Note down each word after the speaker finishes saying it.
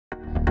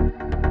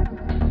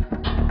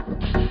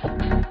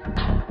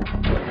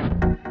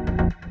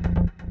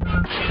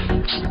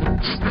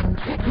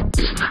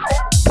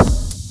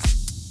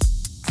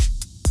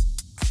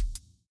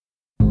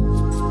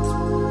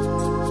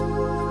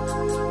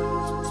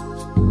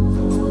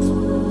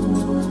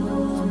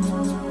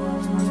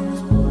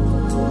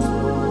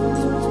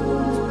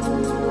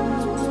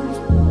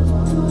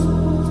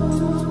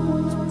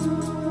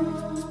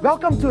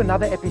Welcome to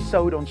another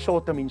episode on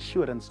short-term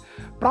insurance,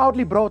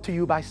 proudly brought to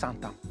you by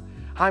Santam.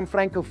 I'm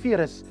Franco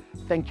Feris.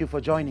 Thank you for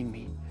joining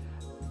me.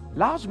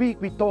 Last week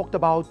we talked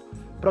about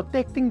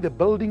protecting the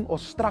building or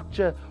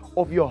structure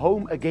of your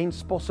home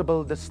against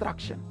possible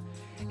destruction.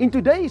 In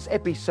today's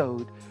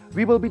episode,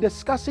 we will be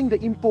discussing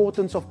the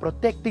importance of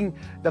protecting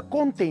the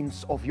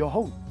contents of your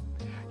home.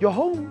 Your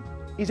home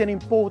is an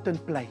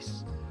important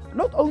place.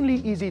 Not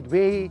only is it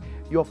where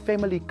your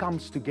family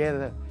comes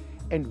together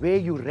and where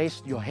you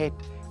rest your head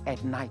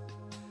at night,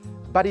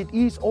 but it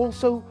is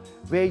also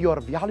where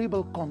your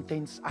valuable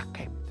contents are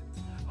kept.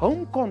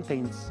 Home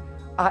contents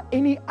are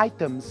any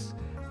items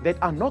that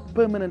are not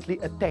permanently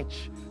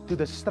attached to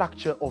the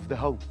structure of the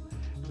home.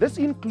 This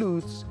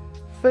includes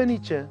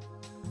furniture,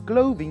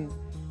 clothing,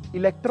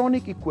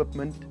 electronic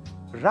equipment,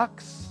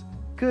 rugs,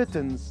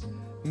 curtains,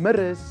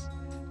 mirrors,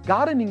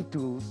 gardening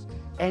tools,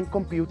 and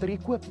computer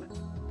equipment.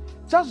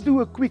 Just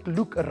do a quick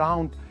look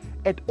around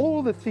at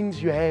all the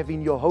things you have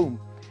in your home,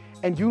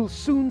 and you'll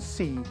soon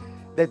see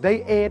that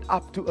they add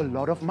up to a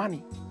lot of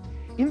money.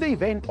 In the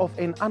event of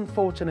an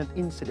unfortunate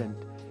incident,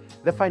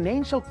 the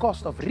financial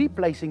cost of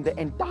replacing the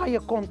entire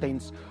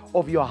contents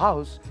of your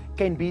house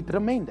can be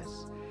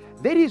tremendous.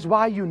 That is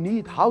why you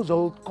need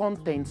household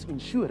contents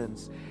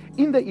insurance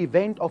in the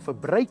event of a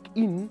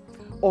break-in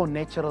or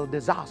natural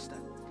disaster.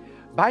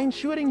 By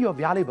insuring your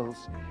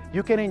valuables,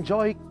 you can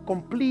enjoy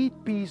complete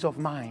peace of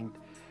mind,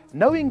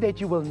 knowing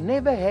that you will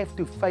never have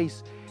to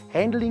face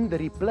handling the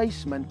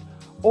replacement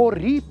or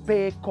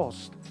repair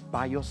cost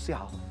by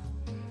yourself.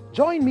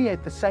 Join me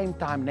at the same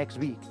time next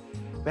week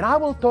when I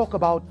will talk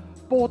about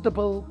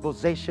portable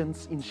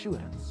possessions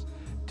insurance.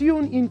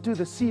 Tune into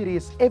the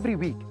series every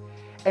week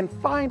and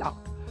find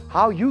out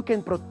how you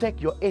can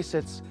protect your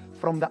assets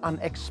from the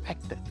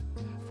unexpected.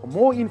 For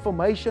more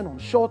information on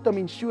short-term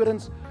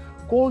insurance,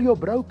 call your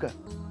broker,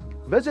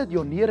 visit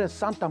your nearest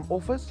Santam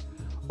office,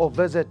 or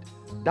visit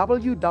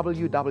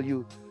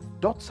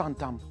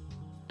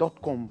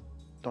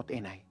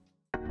www.santam.com.na.